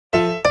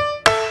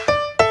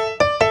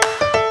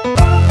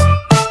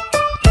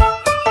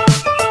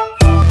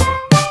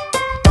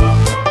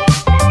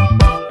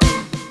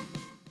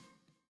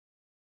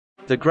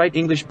The great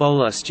English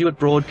bowler Stuart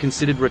Broad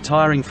considered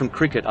retiring from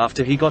cricket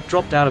after he got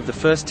dropped out of the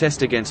first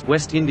test against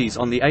West Indies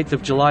on the 8th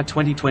of July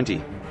 2020.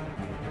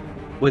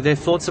 Were there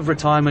thoughts of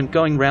retirement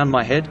going round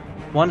my head?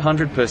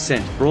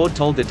 100%, Broad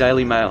told the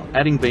Daily Mail,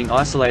 adding being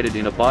isolated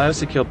in a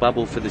biosecure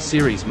bubble for the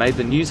series made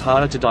the news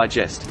harder to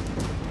digest.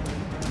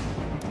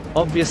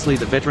 Obviously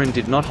the veteran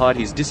did not hide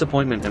his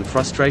disappointment and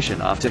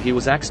frustration after he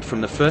was axed from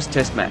the first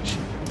test match.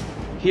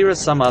 Here are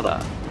some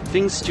other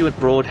things Stuart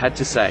Broad had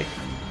to say.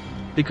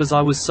 Because I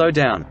was so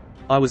down.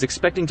 I was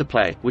expecting to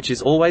play, which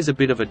is always a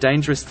bit of a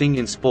dangerous thing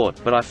in sport,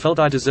 but I felt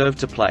I deserved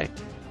to play.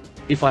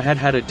 If I had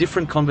had a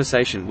different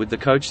conversation with the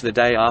coach the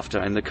day after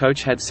and the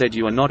coach had said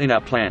you are not in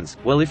our plans,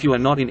 well, if you are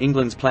not in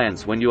England's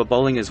plans when you are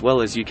bowling as well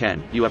as you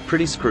can, you are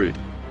pretty screwed.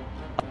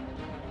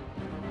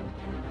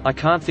 I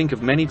can't think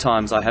of many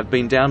times I have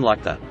been down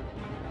like that.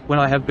 When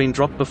I have been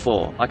dropped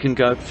before, I can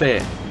go,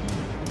 fair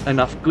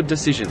enough, good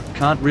decision,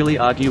 can't really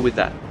argue with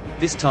that.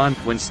 This time,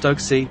 when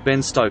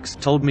Ben Stokes,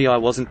 told me I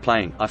wasn't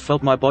playing, I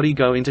felt my body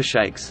go into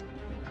shakes.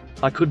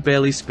 I could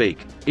barely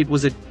speak.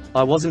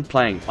 I wasn't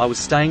playing, I was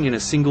staying in a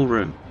single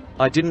room.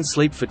 I didn't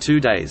sleep for 2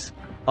 days.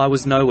 I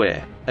was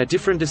nowhere. A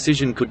different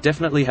decision could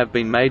definitely have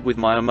been made with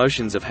my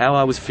emotions of how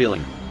I was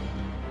feeling.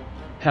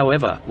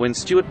 However, when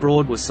Stuart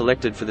Broad was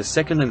selected for the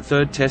second and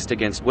third test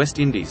against West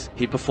Indies,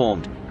 he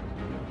performed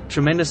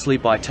tremendously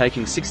by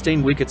taking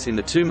 16 wickets in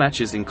the 2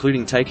 matches,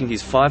 including taking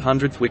his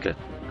 500th wicket.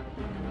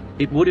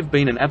 It would have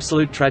been an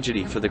absolute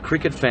tragedy for the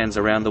cricket fans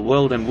around the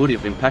world and would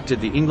have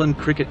impacted the England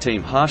cricket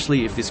team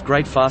harshly if this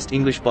great fast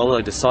English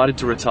bowler decided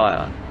to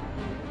retire.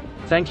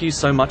 Thank you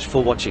so much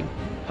for watching.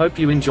 Hope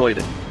you enjoyed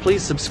it.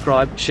 Please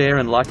subscribe, share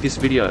and like this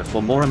video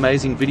for more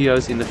amazing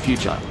videos in the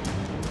future.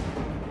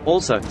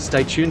 Also,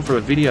 stay tuned for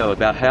a video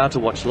about how to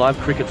watch live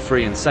cricket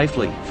free and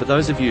safely, for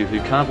those of you who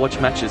can't watch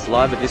matches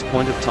live at this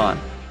point of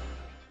time.